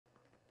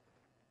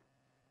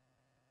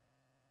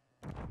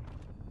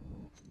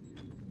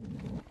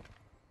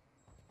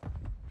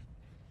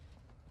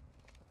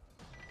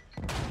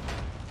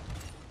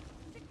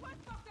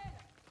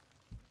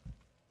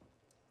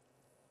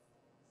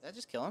I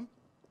just kill him?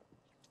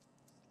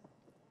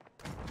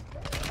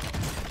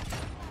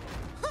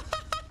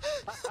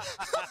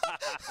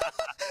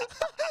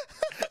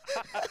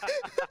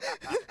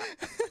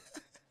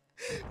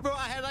 Bro,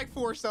 I had like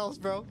 4 cells,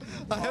 bro.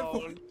 I had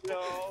 4.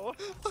 No.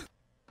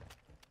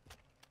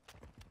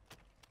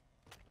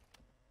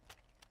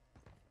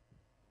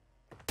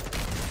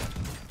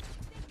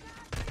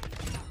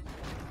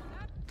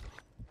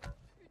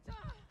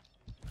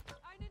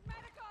 I need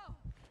medical.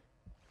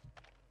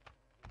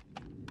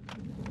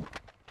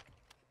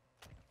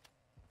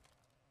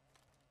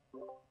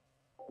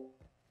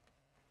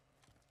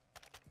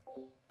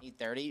 Need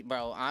 30,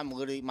 bro. I'm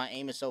literally, my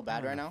aim is so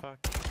bad right now.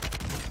 Got the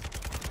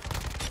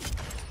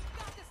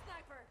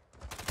sniper.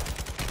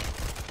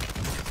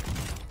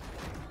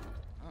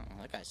 Oh,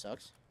 that guy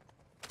sucks.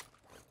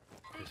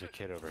 There's a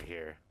kid over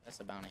here. That's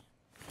the bounty.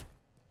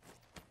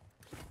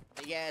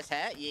 Big ass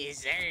hat? Yes,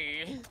 sir.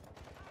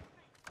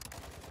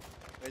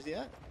 Where's he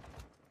at?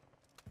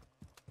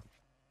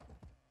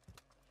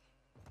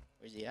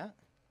 Where's he at?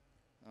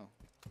 Oh.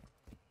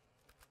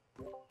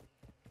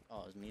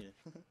 Oh, it was muted.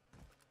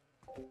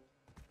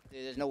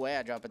 Dude, there's no way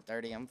I drop a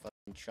 30. I'm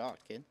fucking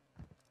shocked, kid.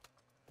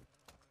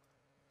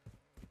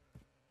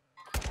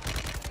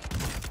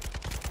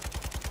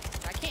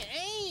 I can't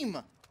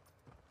aim!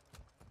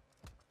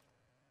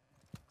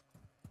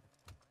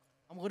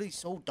 I'm literally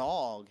so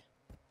dog.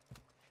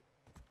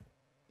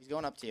 He's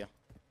going up to you.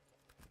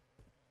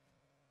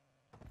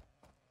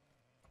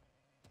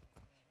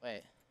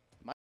 Wait.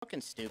 Am I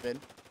fucking stupid?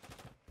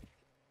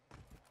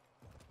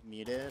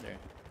 Muted or...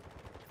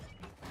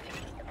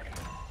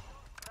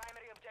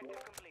 Primary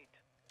objective complete.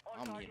 All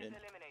I'm targets muted.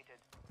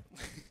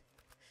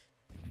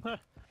 eliminated.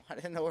 I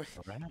didn't know where...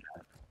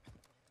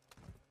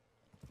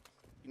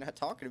 You're not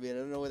talking to me. I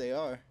don't know where they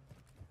are.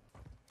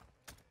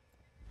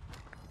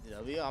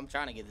 W? I'm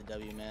trying to get the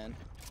W, man.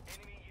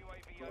 Enemy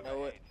UAV know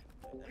what?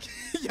 overhead.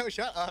 Yo,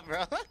 shut up,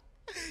 bro.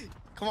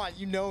 Come on,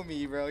 you know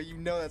me, bro. You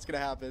know that's gonna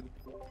happen.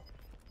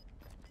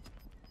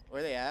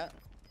 Where are they at?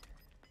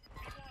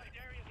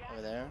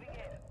 Over there? New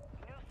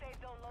safe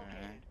zone located.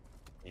 Alright.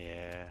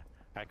 Yeah,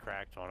 I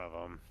cracked one of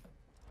them.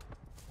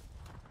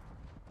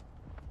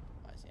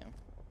 I see him.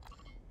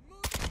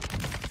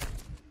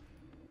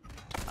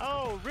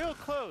 Oh, real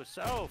close.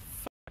 Oh,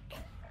 fuck.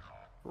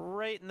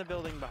 Right in the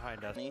building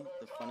behind us. The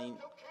funny...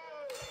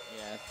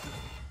 Yeah.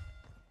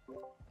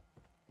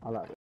 A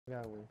la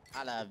verga, güey.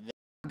 A la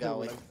verga,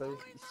 güey. Está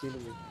diciendo,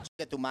 güey.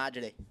 Chica tu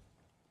madre.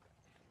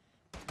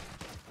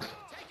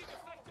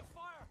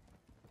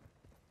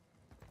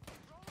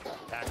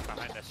 Back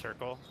behind the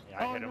circle.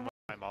 Yeah, I hit him with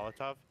my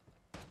Molotov.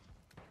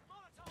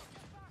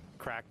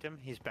 Cracked him.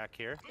 He's back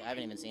here. I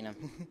haven't even seen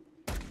him.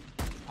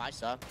 I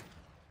suck.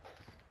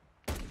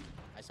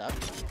 I suck.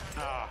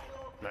 Ah,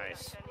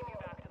 nice.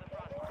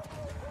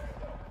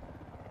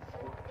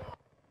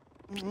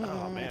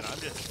 Oh man, I'm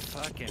just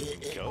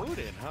fucking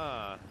goaded,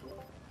 huh?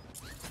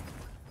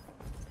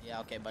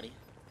 Yeah, okay, buddy.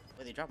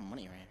 Wait, they dropping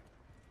money right here.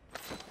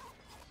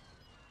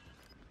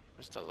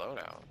 Just a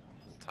loadout.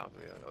 Top of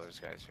the other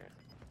guys here.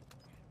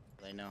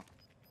 They know.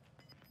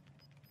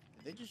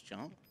 Did they just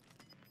jump?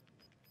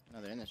 No,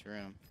 they're in this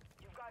room.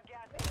 You've got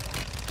gas.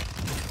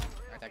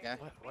 Right, that guy?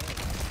 What?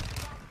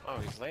 Oh,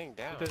 he's laying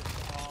down. Supply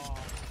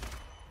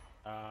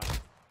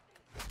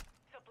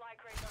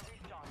crates are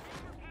restocked.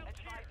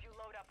 Advise you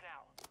load up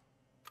now.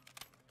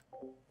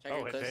 Check Oh,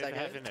 your clips, they that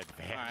guy. have an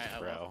advance, Alright, I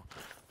bro.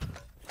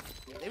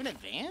 They have an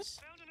advance?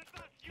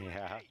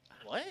 Yeah.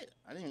 What?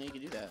 I didn't even know you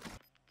could do that.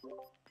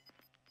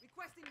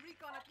 Requesting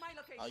recon at my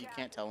location. Oh, you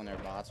can't tell when they're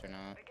bots or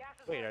not. The gas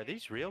is Wait, are ready.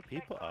 these real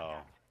people?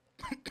 Oh.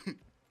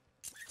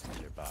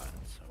 They're bots.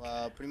 Okay.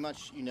 Well, pretty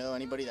much, you know,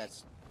 anybody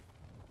that's...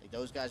 Like,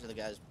 those guys are the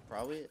guys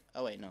probably...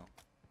 Oh, wait, no.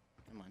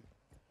 Never mind.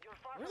 You're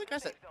far Where are from the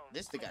guys that... safe zone.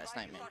 This is the guy that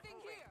sniped me. Moving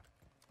here.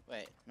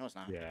 Wait, no, it's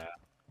not. Yeah.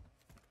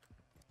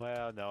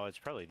 Well, no, it's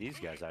probably these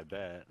guys, I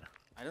bet.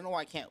 I don't know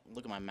why I can't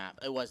look at my map.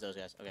 It was those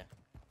guys. Okay.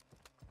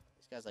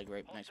 This guy's, like,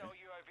 right next to Hostile me.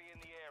 UAV in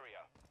the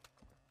area.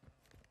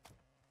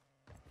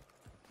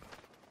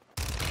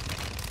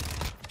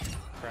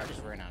 Crap, I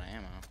just ran out of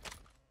ammo.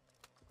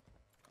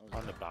 That was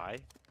On the buy?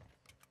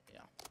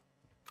 Yeah.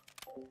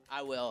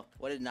 I will.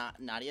 What did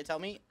Nadia tell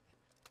me?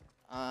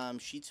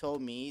 She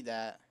told me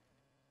that...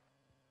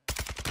 I'm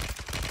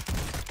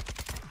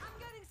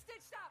getting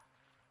stitched up.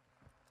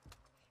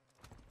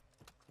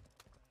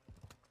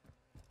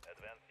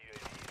 Advanced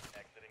UAV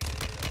exiting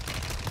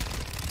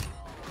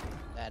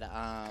That,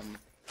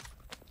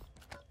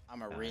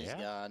 I'm a Riz yeah?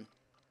 god.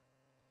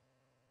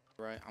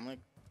 Right, I'm gonna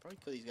probably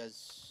kill these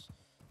guys...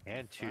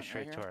 And two Front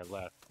straight right to here? our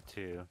left,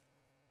 too.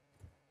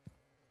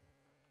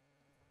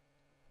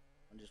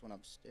 One just went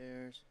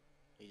upstairs.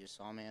 He just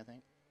saw me, I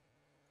think.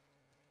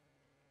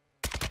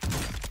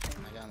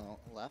 And I got on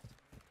the left.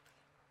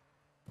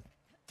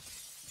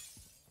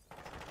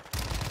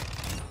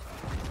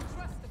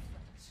 Trust the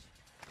French.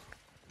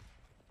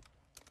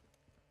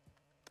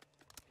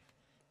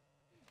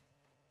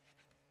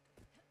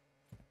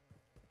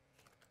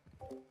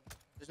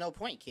 There's no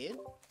point, kid.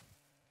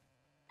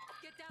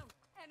 Get down.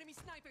 Enemy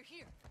sniper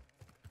here.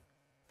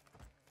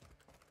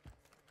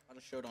 I'll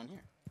just show it on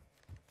here.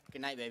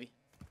 Good night, baby.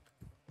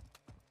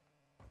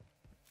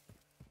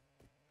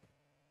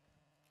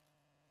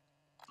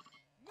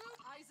 Move.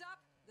 Eyes up.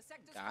 The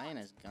sector's Guy and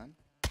hot. his gun.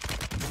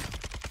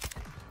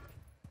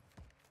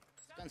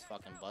 This gun's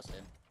fucking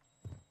busted.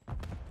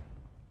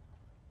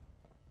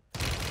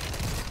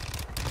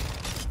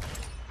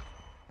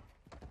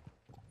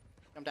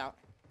 Jumped out.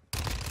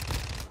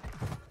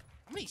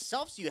 How many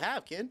selfs do you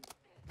have, kid?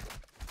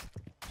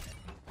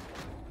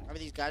 Remember,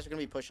 these guys are gonna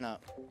be pushing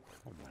up. Oh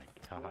my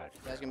god.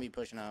 These guys are gonna be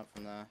pushing up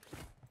from the.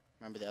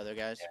 Remember the other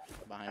guys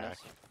behind us?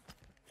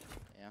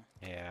 Yeah.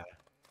 Yeah.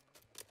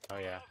 Oh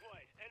yeah.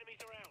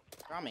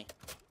 Draw me.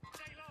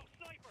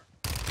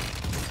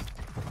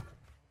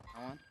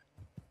 Got one.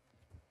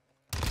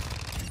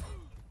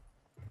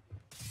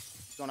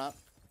 He's going up.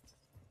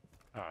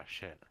 Oh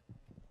shit.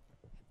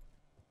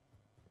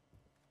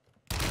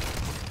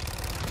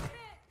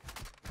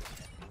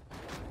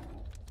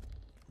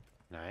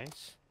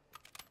 Nice.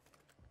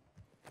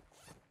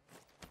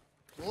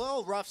 A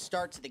little rough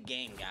start to the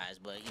game, guys,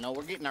 but you know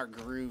we're getting our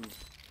groove.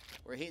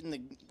 We're hitting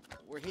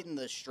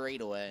the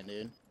straightaway,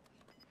 dude.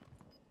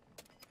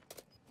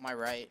 Am I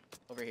right?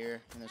 Over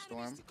here in the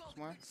storm Enemies to go.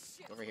 somewhere?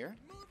 Shit. Over here?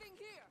 Moving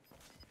here.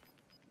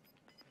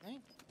 I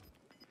think.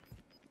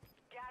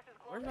 Gas is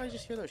Where closing did I in.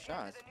 just hear those Head to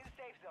shots? the new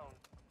safe zone.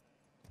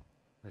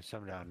 There's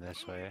some down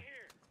this way.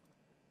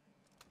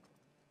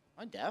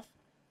 Am I deaf?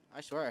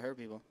 I swear I heard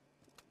people.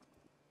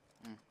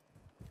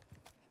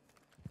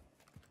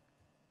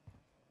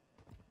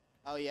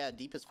 Oh yeah,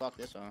 deep as fuck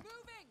this one.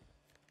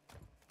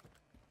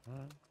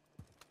 Moving.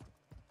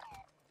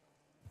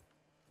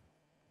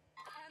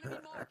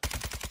 Enemy marked.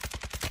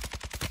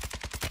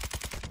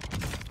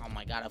 Oh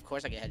my god, of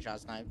course I get headshot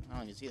sniped. I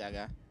don't even see that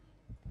guy.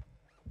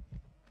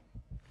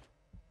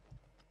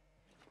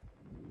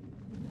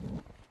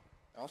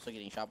 They're also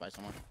getting shot by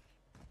someone.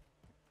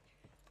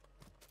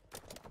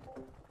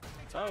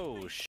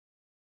 Oh sh!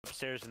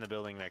 Upstairs in the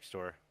building next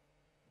door.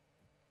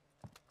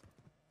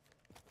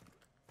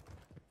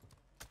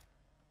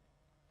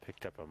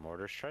 Picked up a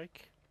mortar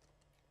strike.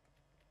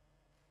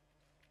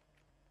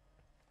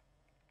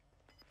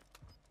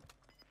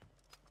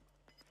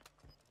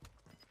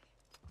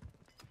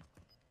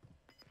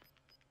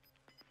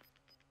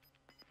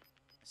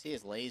 I see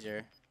his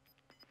laser.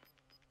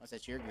 Unless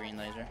that's your green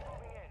laser.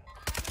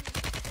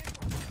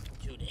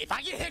 Dude, if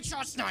I get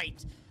headshot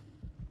sniped!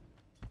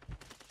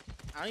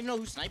 I don't even know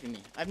who's sniping me.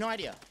 I have no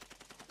idea.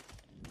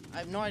 I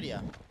have no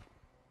idea.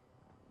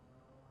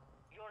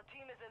 Your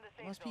team is in the It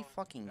safe must zone. be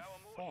fucking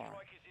far.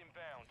 Enemies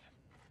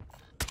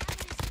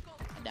to go.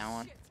 I down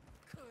one. Shit.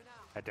 Good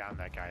out. I downed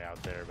that guy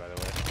out there, by the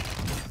way.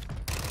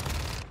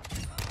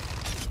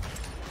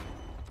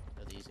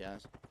 Kill these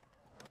guys.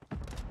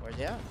 Where's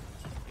he at?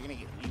 You're gonna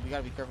get. You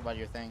gotta be careful about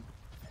your thing.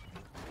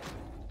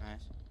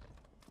 Nice.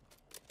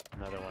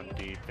 Another one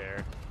deep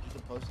there. You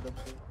can post it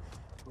up too.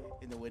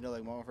 In the window like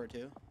Modern Warfare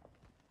 2.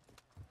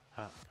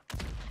 Huh.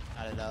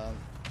 How did how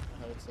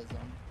it says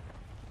on.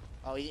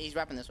 Oh, he's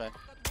wrapping this way. Got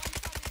one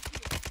solid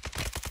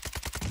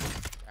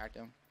here. Cracked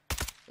him.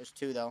 There's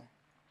two though.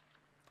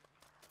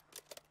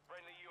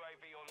 Friendly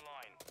UAV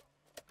online.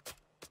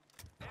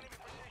 Enemy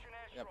precision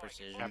I got airstrike.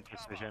 precision. Got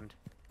precisioned.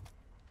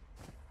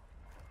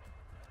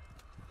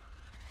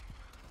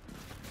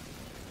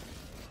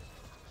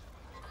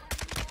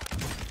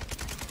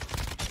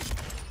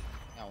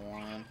 Got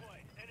one.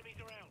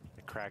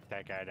 I cracked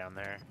that guy down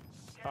there.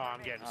 Oh,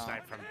 I'm getting Oh.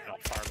 sniped from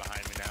far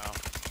behind me now.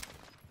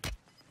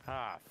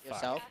 Ah, fuck.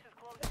 Yourself? Gas is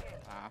closing in.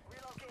 Ah,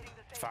 Relocating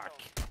the safe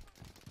Fuck. zone.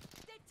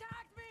 They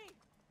tagged me.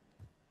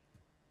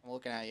 I'm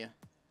looking at you.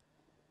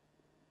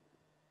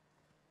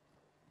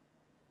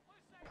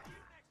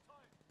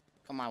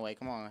 Come my way.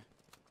 Come on.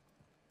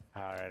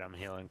 Alright, I'm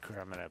healing.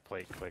 I'm gonna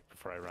play quick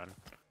before I run. I'm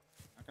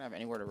not gonna have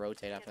anywhere to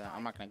rotate after that.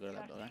 I'm not gonna go to You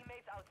that have building.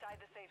 teammates outside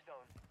the safe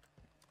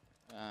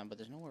zone. But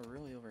there's nowhere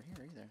really over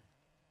here either.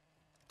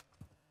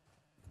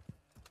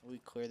 Will we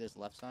clear this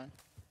left side?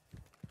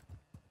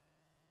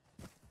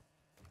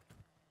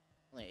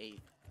 Only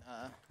 8.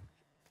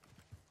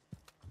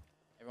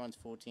 Everyone's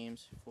full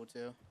teams. Full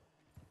 2.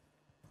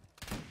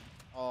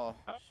 Oh.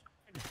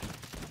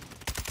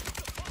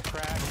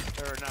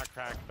 Cracked, or not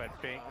cracked,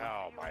 but bing.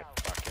 Oh my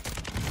fucking.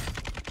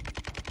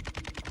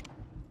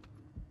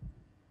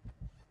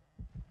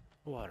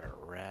 What a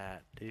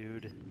rat,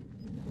 dude.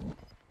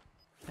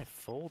 I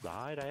full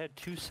died. I had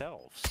 2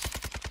 selves.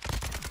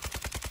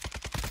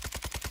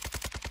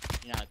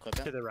 You're not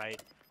equipping? To the right.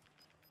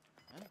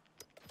 What?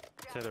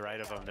 To the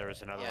right of them, there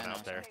was another Yeah, one no.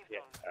 out there. Safe Yeah.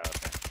 zone. Oh,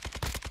 okay.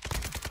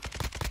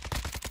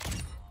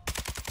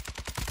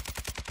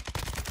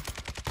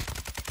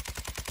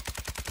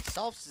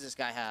 Selfs does this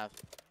guy have?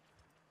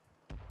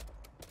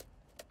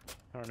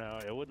 I don't know.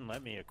 It wouldn't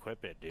let me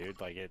equip it, dude.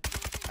 Like it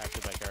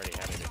acted like I already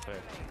had it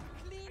equipped.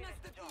 Clean as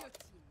the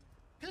guillotine.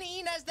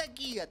 Clean as the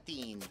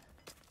guillotine.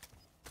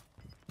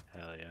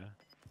 Hell yeah.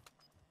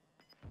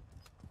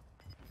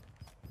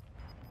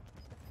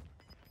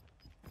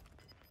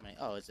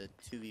 Oh, it's a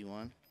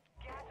 2v1.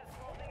 Gas is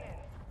closing in.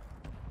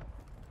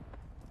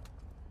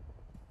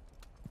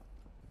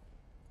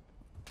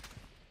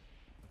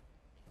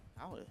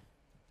 How would?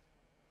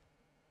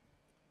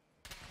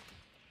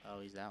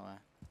 Oh, he's that way.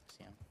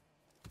 See him.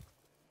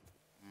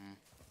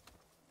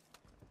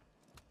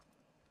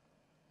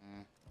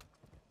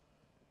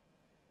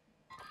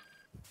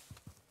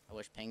 I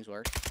wish pings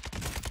worked.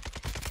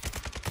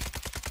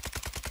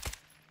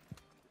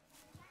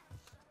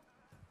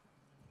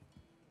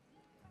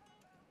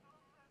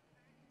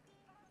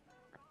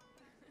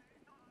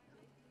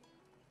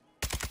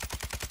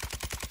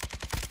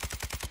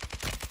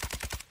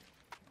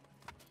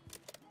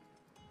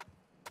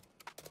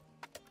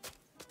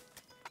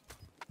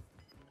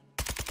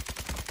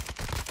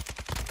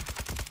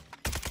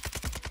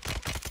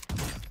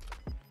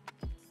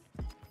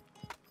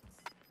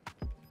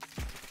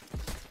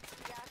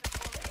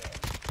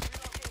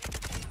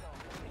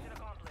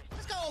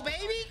 Let's go,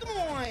 baby. Come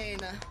on.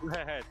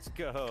 Let's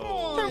go. Come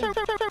on.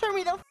 Turn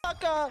me the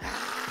fuck up.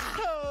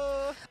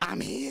 I'm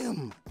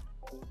him.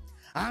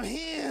 I'm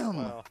him.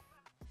 Well,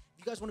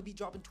 If you guys want to be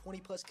dropping 20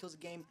 plus kills a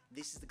game,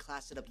 this is the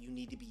class setup you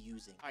need to be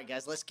using. All right,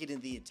 guys, let's get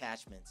into the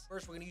attachments.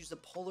 First, we're going to use the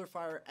Polar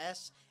Fire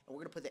S, and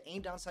we're going to put the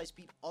aim down sight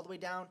speed all the way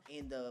down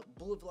and the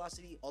bullet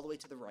velocity all the way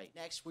to the right.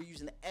 Next, we're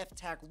using the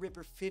F-Tac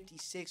Ripper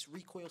 56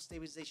 recoil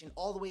stabilization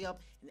all the way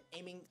up and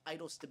aiming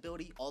idle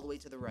stability all the way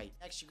to the right.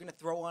 Next, you're going to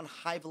throw on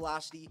high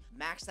velocity,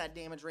 max that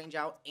damage range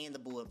out, and the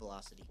bullet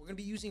velocity. We're going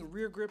to be using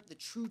rear grip, the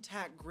True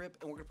Tac grip,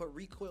 and we're going to put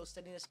recoil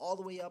steadiness all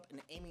the way up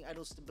and aiming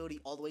idle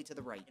stability all the way to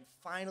the right. And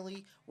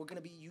finally, we're going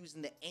to be using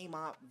the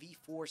AIM-OP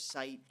V4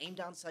 sight, aim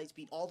down sight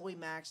speed all the way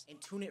max,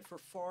 and tune it for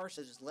far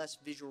so there's less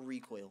visual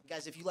recoil.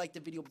 Guys, if you liked the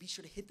video, be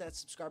sure to hit that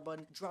subscribe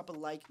button, drop a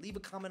like, leave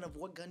a comment of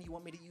what gun you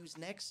want me to use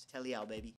next. Tell you out, baby.